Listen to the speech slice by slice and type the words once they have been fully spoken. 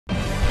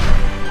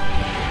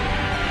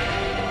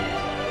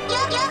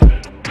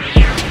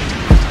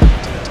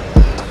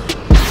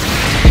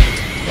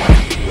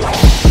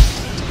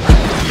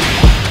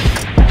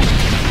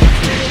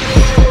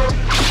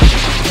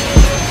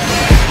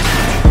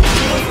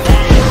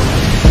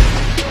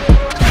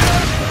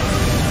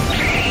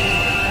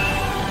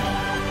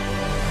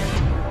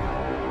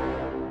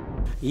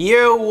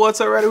Yo,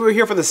 what's up, ready? We're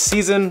here for the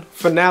season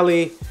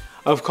finale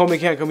of Komi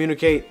Can't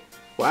Communicate.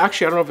 Well,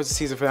 actually, I don't know if it's the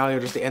season finale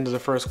or just the end of the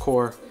first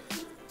core.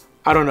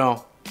 I don't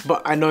know,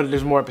 but I know that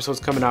there's more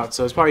episodes coming out,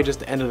 so it's probably just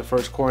the end of the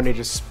first core and they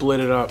just split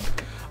it up.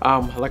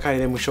 Like how they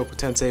did with Shoku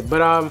Tensei.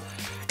 But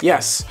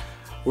yes,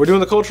 we're doing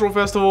the cultural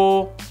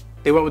festival.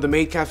 They went with the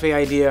maid cafe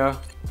idea.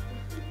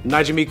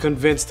 Najimi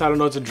convinced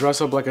Tadano to dress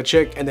up like a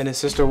chick, and then his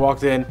sister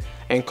walked in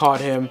and caught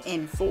him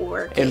in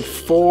 4K. In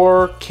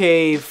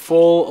 4K,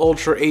 full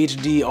ultra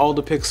HD, all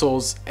the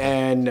pixels,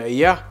 and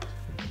yeah,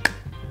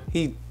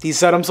 he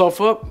set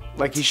himself up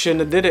like he shouldn't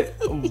have did it,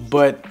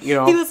 but you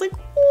know. He was like,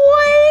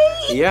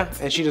 wait. Yeah,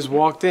 and she just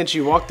walked in.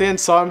 She walked in,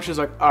 saw him. She was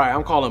like, all right,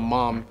 I'm calling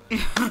mom.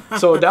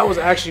 So that was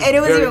actually. And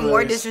it was very even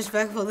more hilarious.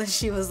 Disrespectful than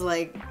she was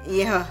like,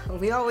 yeah,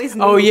 we always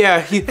knew. Oh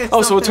yeah,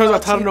 so it turns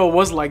out about you. Tadano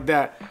was like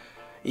that.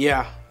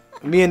 Yeah.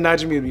 Me and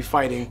Najimi would be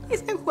fighting.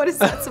 He's like, what is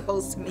that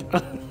supposed to mean?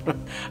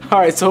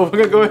 Alright, so we're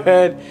gonna go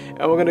ahead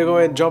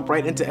and jump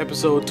right into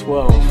episode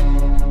 12.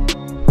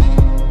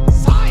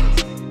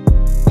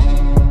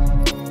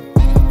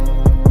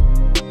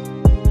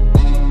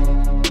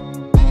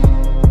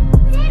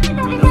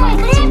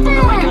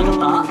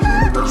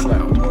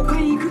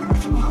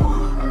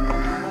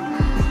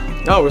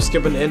 Oh, we're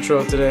skipping the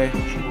intro today.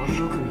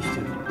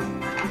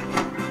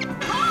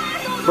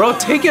 Bro,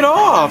 take it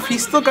off! He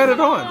still got it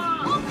on.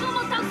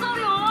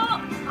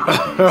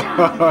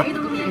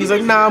 He's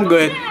like, nah, I'm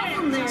good.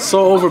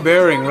 So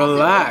overbearing.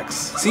 Relax.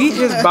 See,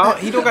 he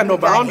don't got no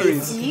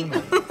boundaries.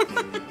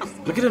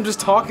 Look at him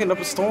just talking up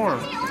a storm.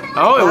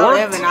 Oh, it worked.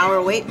 They have an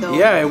hour wait though.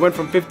 Yeah, it went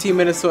from 15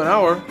 minutes to an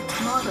hour.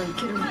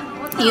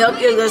 You're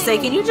gonna say,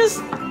 can you just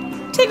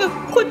take a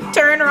quick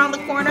turn around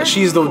the corner?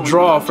 She's the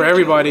draw for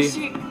everybody.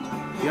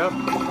 Yep.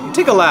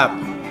 Take a lap.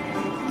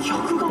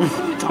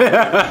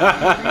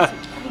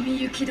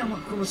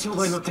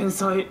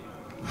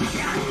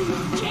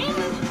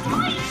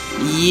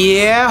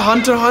 Yeah,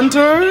 Hunter x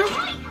Hunter.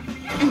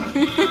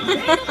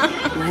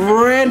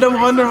 Random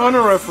Hunter x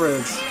Hunter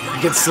reference.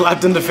 Gets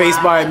slapped in the face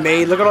by a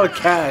maid. Look at all the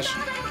cash.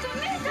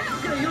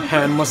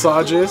 Hand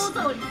massages.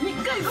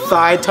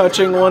 Thigh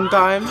touching one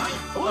time.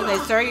 Okay,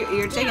 sir,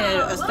 you're taking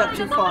it a step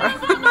too far.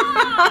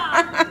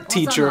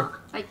 Teacher.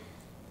 I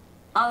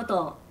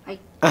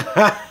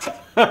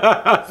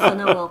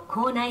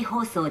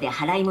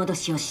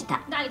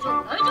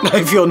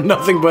feel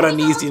nothing but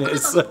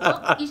uneasiness.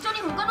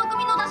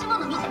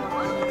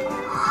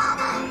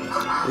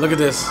 Look at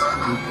this.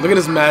 Look at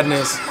this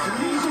madness.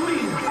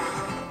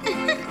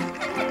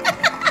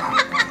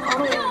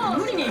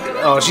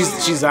 Oh,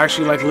 she's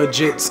actually like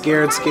legit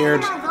scared.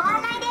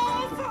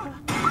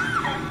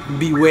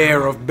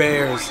 Beware of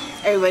bears.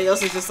 Everybody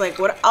else is just like,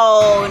 what?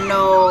 Oh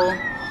no.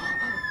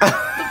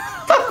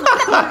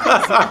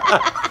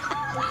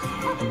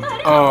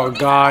 Oh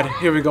god,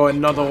 here we go,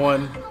 another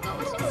one.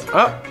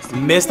 Oh,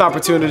 missed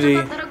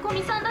opportunity.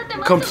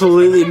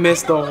 Completely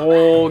missed the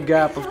whole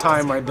gap of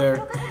time right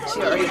there. She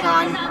already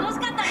gone.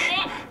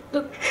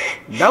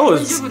 That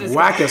was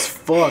whack as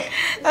fuck.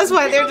 That's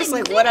why they're just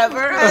like,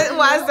 whatever.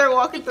 Why is they're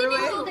walking through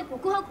it?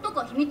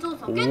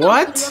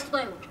 What?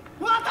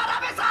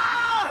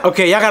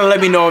 Okay, y'all gotta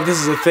let me know if this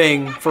is a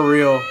thing, for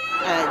real.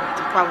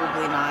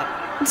 Probably not.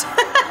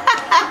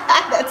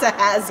 That's a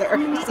hazard.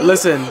 See?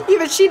 Listen.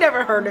 Even she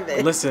never heard of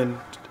it. Listen,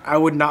 I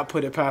would not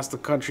put it past the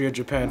country of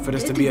Japan for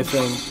this to be a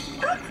thing.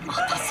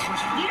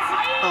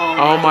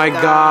 Oh my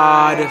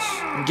god.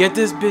 Get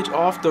this bitch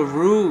off the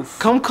roof.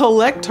 Come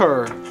collect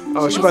her.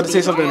 Oh, she's about to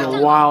say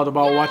something wild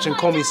about watching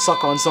Komi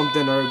suck on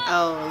something or...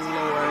 Oh,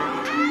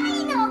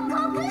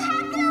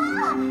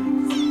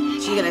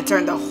 Lord. She's gonna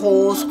turn the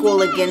whole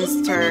school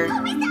against her.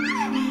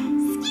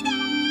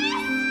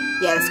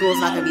 Yeah, the school's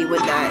not gonna be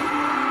with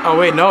that. Oh,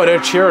 wait, no, they're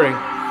cheering.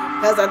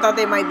 Because I thought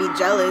they might be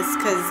jealous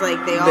because,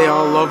 like, they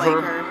all love like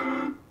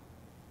her.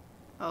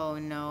 Oh,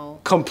 no.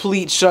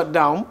 Complete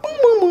shutdown. Boom,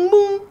 boom, boom,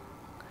 boom.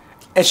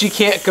 And she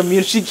can't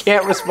communicate. She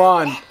can't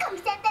respond.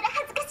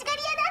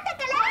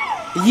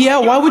 Yeah,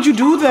 why would you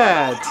do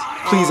that?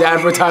 Please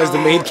advertise the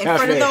maid cafe. In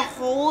front of the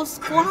whole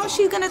school? How is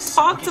she gonna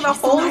talk to the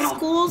whole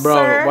school, bro,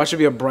 sir? Why should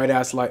be a bright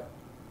ass light?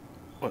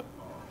 What?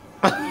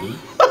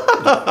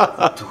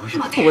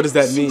 What does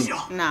that mean?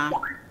 Nah.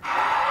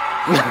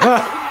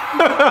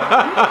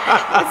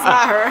 It's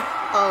not her.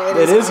 Oh,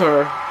 it is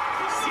her.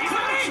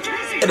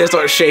 And they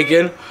start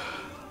shaking.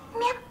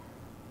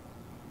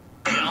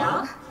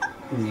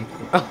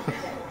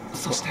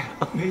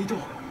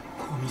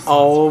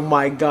 Oh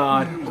my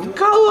god.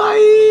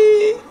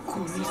 Kawaii!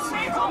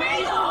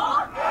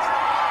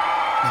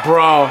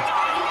 Bro,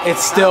 it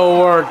still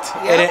worked.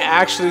 Yep. And it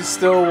actually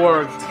still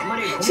worked.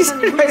 She's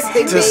trying to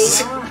say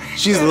maid.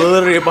 She's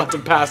literally about to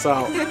pass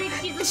out.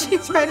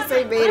 She's trying to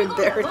say maid in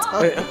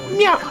baritone.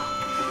 Meow.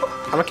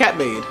 I'm a cat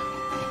maid.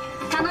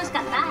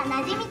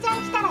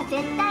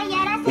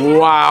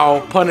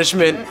 Wow,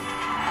 punishment.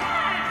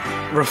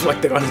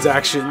 Reflecting on his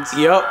actions.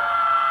 Yup.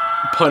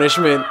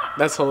 Punishment.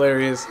 That's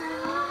hilarious.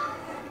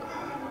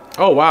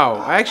 Oh wow,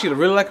 I actually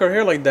really like her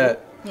hair like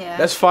that. Yeah.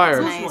 That's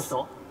fire. Nice.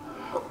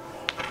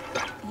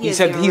 He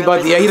said he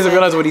doesn't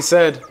realize what he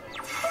said.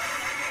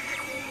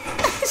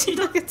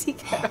 like a tea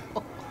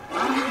kettle.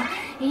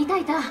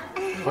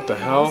 What the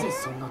hell?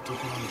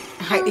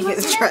 Hiding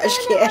his trash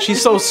can.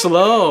 She's so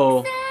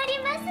slow.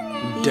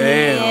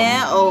 Damn.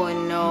 Yeah. Oh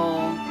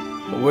no.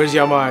 Where's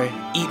Yamai?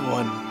 Eat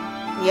one.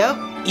 Yep.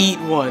 Eat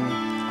one.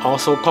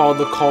 Also called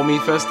the Komi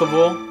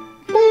Festival.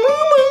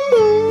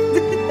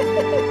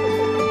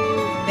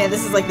 Man,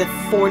 this is like the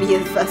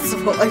 40th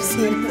festival I've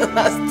seen in the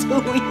last 2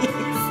 weeks.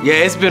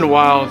 Yeah, it's been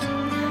wild.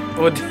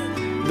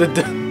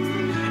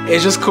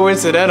 It's just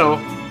coincidental.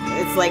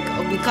 It's like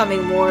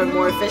becoming more and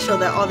more official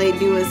that all they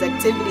do is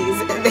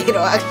activities and they don't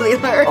actually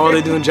learn. All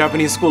they do in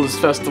Japanese school is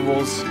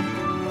festivals.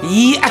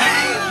 Yeah.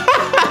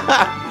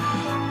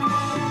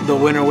 The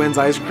winner wins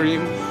ice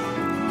cream.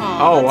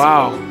 Oh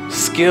wow. Cool.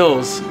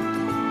 Skills.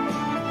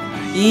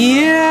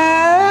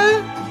 Yeah.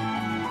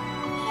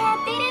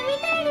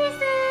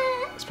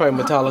 It's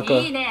probably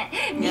Metallica.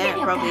 Yeah,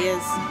 it probably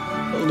is.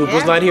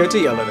 Lupa's not here to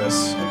yell at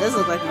us. It does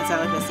look like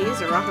Metallica. See,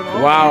 it's a rock and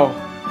roll. Wow.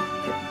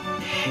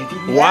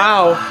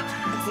 Wow.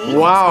 See?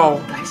 Wow.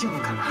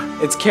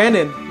 It's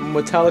canon.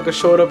 Metallica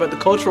showed up at the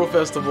cultural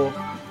festival.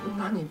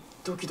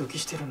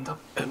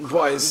 And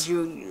why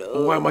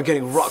am I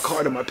getting rock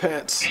hard in my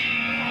pants?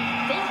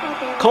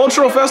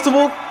 Cultural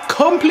festival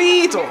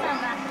complete.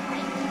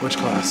 Which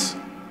class?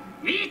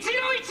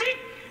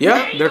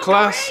 Yeah, their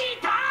class.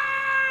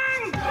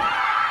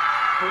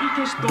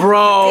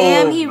 Bro.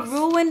 Damn, he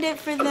ruined it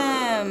for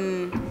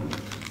them.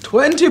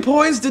 20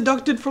 points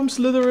deducted from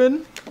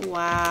Slytherin.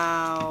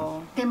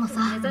 Wow.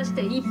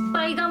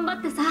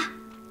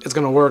 It's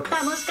gonna work.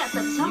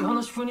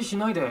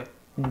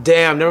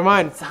 Damn, never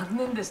mind.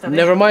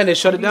 Never mind, they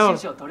shut it down.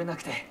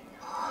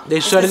 They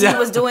shut it down. He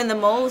was doing the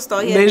most.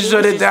 They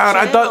shut it down.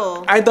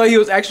 I thought he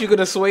was actually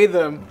gonna sway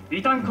them.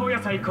 Uh-oh.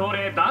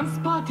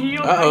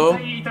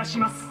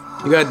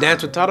 You gotta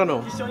dance with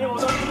Tadano.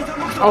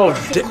 Oh,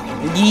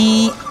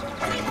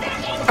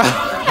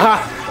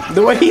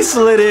 the way he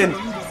slid in.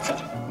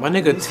 My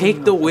nigga,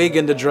 take the wig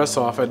and the dress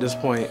off at this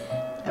point.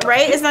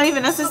 Right? It's not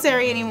even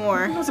necessary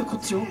anymore. That's what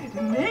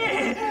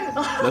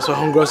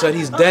homegirl said.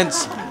 He's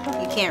dense.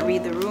 You can't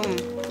read the room.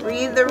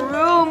 Read the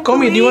room.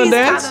 Komi, do you want to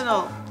dance?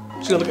 Tadano.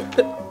 She's gonna look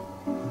at.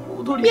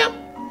 Yep.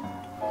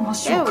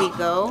 There we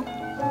go.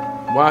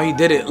 Wow, he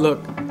did it.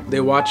 Look,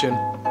 they're watching.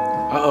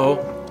 Uh-oh.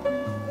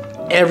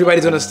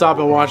 Everybody's gonna stop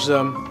and watch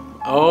them.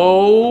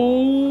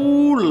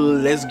 Oh,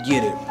 let's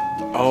get it.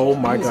 Oh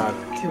my god.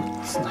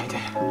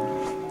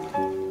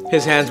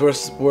 His hands were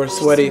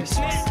sweaty.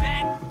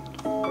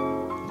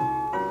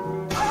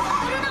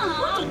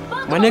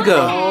 My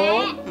nigga.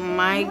 Oh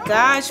my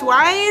gosh,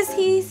 why is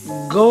he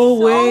Go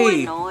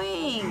away. so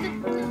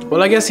annoying?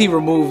 Well, I guess he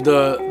removed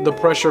the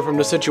pressure from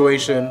the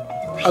situation.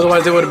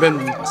 Otherwise, they would have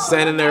been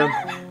standing there.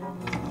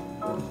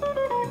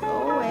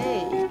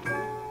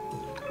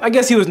 I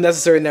guess he was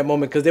necessary in that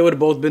moment because they would have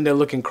both been there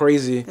looking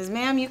crazy. Because,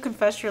 ma'am, you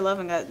confessed your love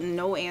and got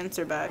no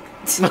answer back.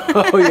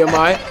 Oh, yeah,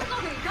 my?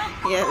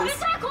 Yes.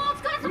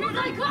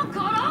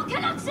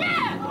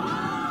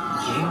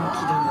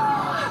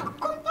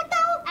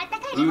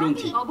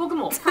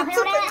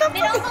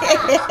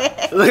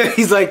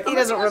 He's like, he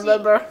doesn't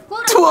remember.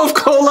 12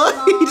 cola?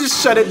 He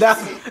just shut it down.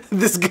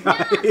 This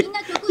guy.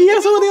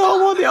 Yes, what they all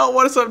want. They all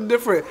wanted something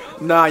different.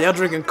 Nah, y'all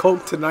drinking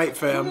Coke tonight,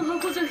 fam.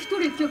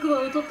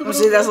 Well,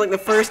 see, that's like the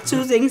first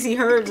 2 things he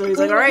heard. So he's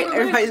like, all right,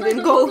 everybody's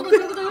been Coke.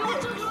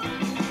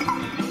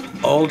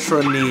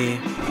 Ultra knee.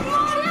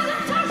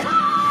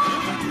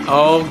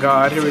 Oh,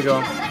 God. Here we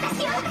go.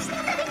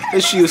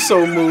 And she is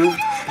so moved.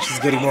 She's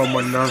getting more and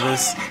more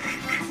nervous.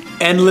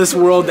 Endless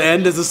World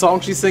End is the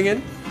song she's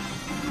singing?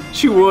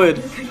 She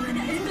would.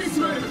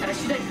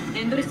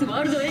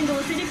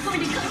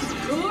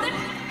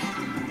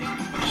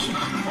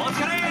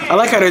 I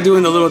like how they're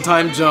doing the little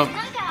time jump.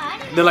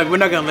 They're like, we're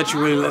not gonna let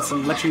you really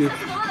listen to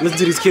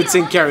these kids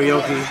sing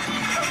karaoke.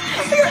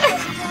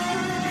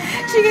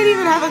 She can't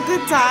even have a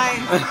good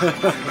time.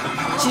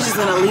 She's just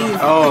gonna leave.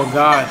 Oh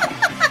God.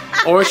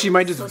 Or she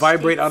might just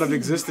vibrate out of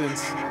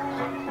existence.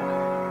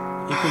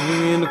 You can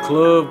be in the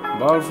club,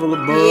 bottle full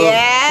of bug.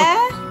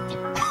 Yeah.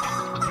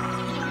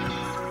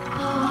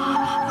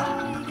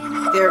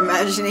 They're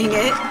imagining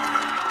it.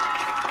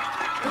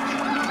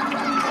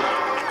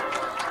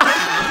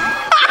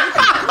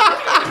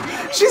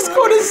 She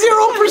scored a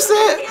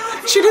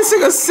 0%. She didn't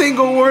sing a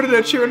single word and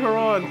they're cheering her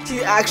on.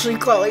 She's actually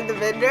calling the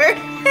vendor.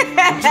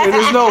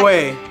 There's no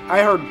way.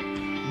 I heard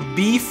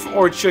beef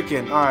or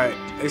chicken. Alright,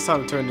 it's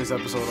time to turn this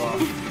episode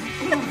off.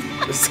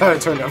 It's time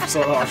to turn the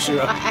episode off,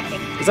 Shira.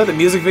 Is that the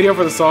music video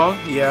for the song?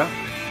 Yeah.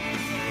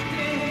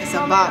 It's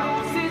a bop.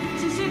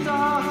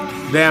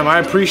 Damn, I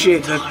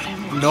appreciate that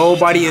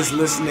nobody is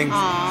listening.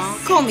 Aww,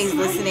 Komi's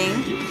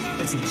listening.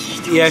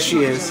 Yeah,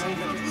 she is.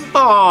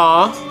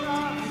 Aww.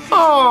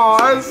 Aww,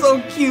 that's so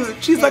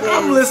cute. She's like,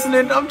 I'm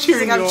listening. I'm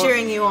cheering you on. I'm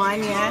cheering you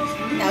on, yeah.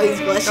 Now he's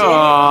blushing.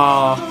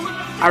 Aww.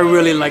 I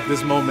really like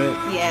this moment.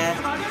 Yeah.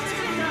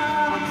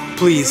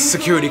 Please,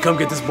 security, come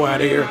get this boy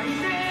out of here.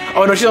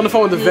 Oh no, she's on the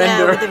phone with the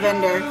vendor. Yeah, with the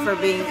vendor for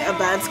being a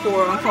bad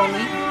score on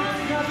Komi.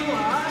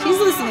 She's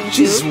listening too.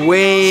 She's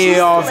way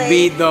off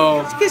beat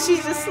though. Because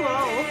she's just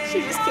slow.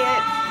 She just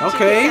can't.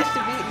 Okay. She can't catch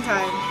the beat in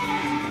time.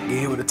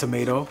 Yeah, with a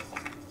tomato.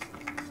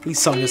 He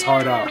sung his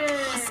heart out.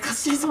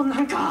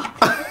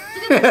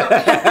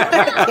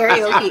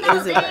 Karaoke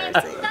is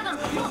embarrassing.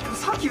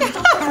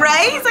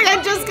 Right? He's like,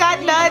 I just got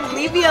done.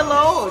 Leave me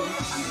alone.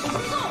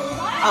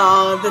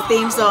 Oh, the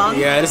theme song.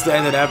 Yeah, this is the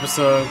end of the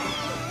episode.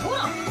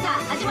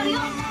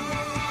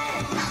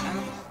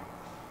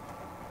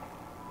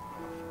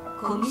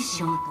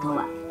 Commission と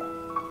は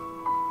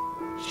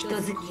人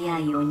付き合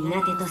いを苦手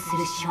とす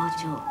る症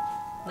状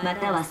ま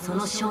たはそ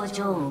の症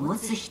状を持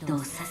つ人を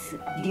指す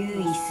留意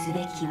す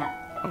べきは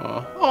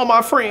All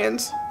my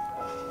friends.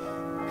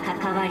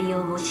 関わり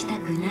を持ちた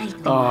くない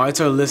と Oh, it's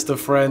her list of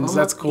friends.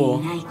 思 That's ってい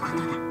cool. ないこと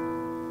だ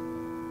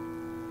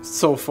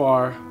So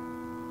far.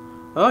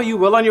 Oh, you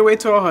well on your way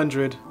to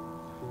 100.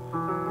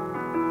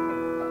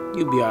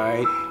 You'll be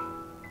alright.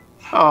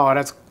 Oh,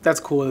 that's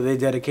cool that they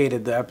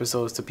dedicated the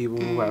episodes to people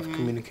who have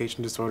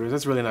communication disorders.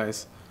 That's really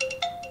nice.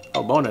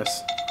 Oh,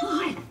 bonus.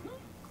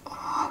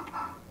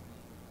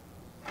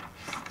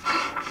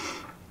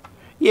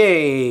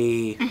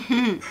 Yay!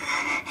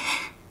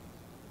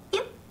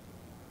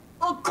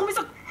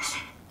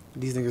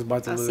 These niggas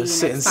about to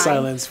sit in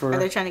silence for. Are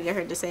they trying to get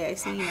her to say "I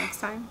see you next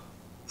time"?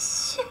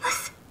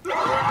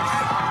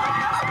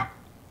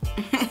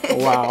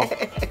 Wow.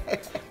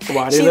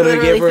 Wow, they She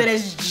literally gave her.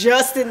 finished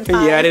just in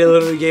time. Yeah, they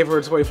literally gave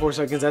her 24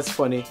 seconds. That's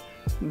funny.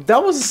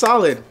 That was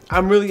solid.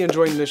 I'm really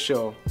enjoying this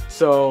show.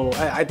 So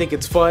I think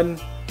it's fun.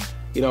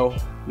 You know,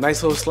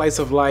 nice little slice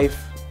of life.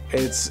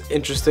 It's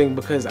interesting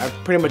because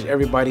pretty much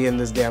everybody in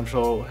this damn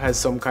show has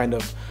some kind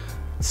of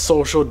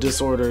social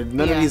disorder.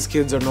 None of these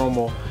kids are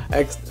normal,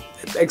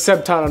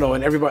 except Tadano,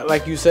 and everybody.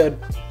 Like you said,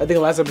 I think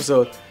last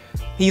episode,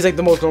 he's like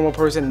the most normal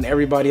person, and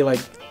everybody like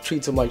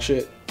treats him like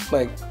shit.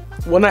 Like,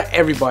 well, not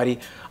everybody.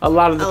 A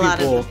lot of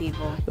the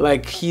people.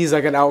 Like, he's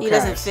like an outcast.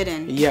 He doesn't fit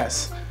in.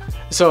 Yes.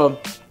 So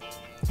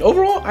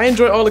overall, I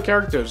enjoy all the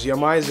characters.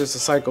 Yamai's just a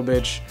psycho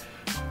bitch.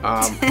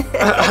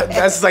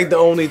 That's like the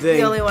only thing.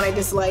 The only one I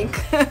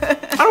dislike.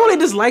 I don't really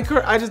dislike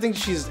her. I just think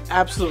she's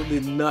absolutely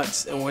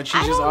nuts, and when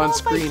she's just on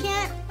screen.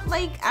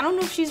 I don't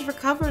know if she's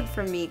recovered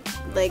from me,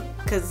 like,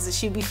 cause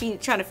she'd be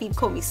trying to feed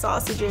Komi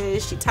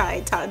sausages. She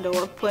tied Tadano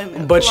up, put him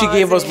in. But she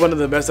gave us one of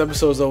the best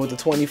episodes though with the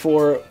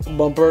 24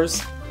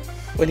 bumpers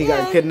when he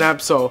got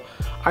kidnapped. So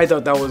I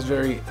thought that was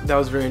very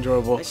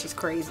enjoyable. But she's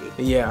crazy.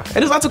 Yeah, and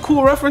there's lots of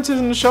cool references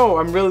in the show.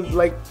 I'm really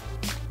like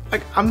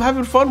I'm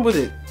having fun with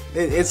it.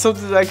 It's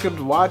something that I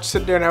could watch,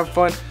 sit there and have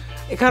fun.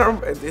 It kind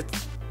of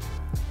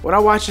when I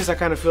watch this, I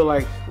kind of feel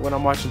like when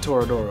I'm watching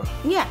Toradora.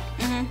 Yeah.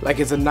 Like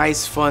it's a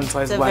nice, fun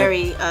slice of life.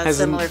 It's a very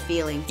similar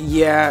feeling.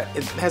 Yeah,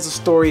 it has a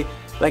story.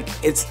 Like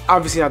it's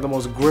obviously not the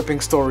most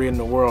gripping story in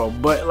the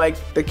world, but like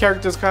the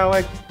characters kind of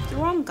like the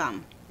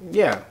rom-com.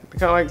 Yeah,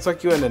 kind of like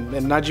suck you in, and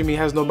Najimi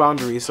has no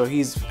boundaries, so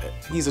he's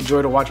a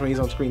joy to watch when he's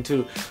on screen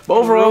too. But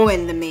overall,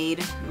 ruined the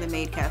maid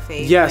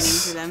cafe.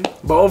 Yes,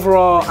 but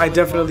overall, I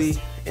definitely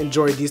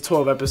enjoyed these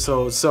 12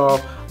 episodes. So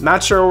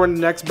not sure when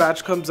the next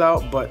batch comes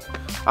out, but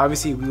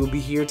obviously we will be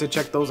here to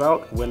check those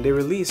out when they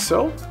release.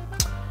 So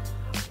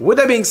with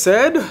that being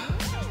said,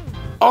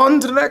 on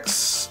to the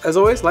next. As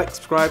always, like,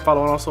 subscribe,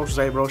 follow on all socials,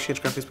 YaBoyRoshi,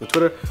 Instagram, Facebook,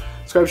 Twitter.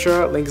 Subscribe,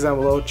 share out, link is down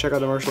below. Check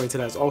out the merch link to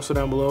that is also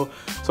down below.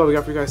 That's all we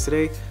got for you guys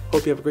today.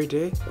 Hope you have a great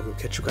day, and we'll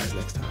catch you guys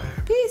next time.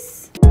 Peace.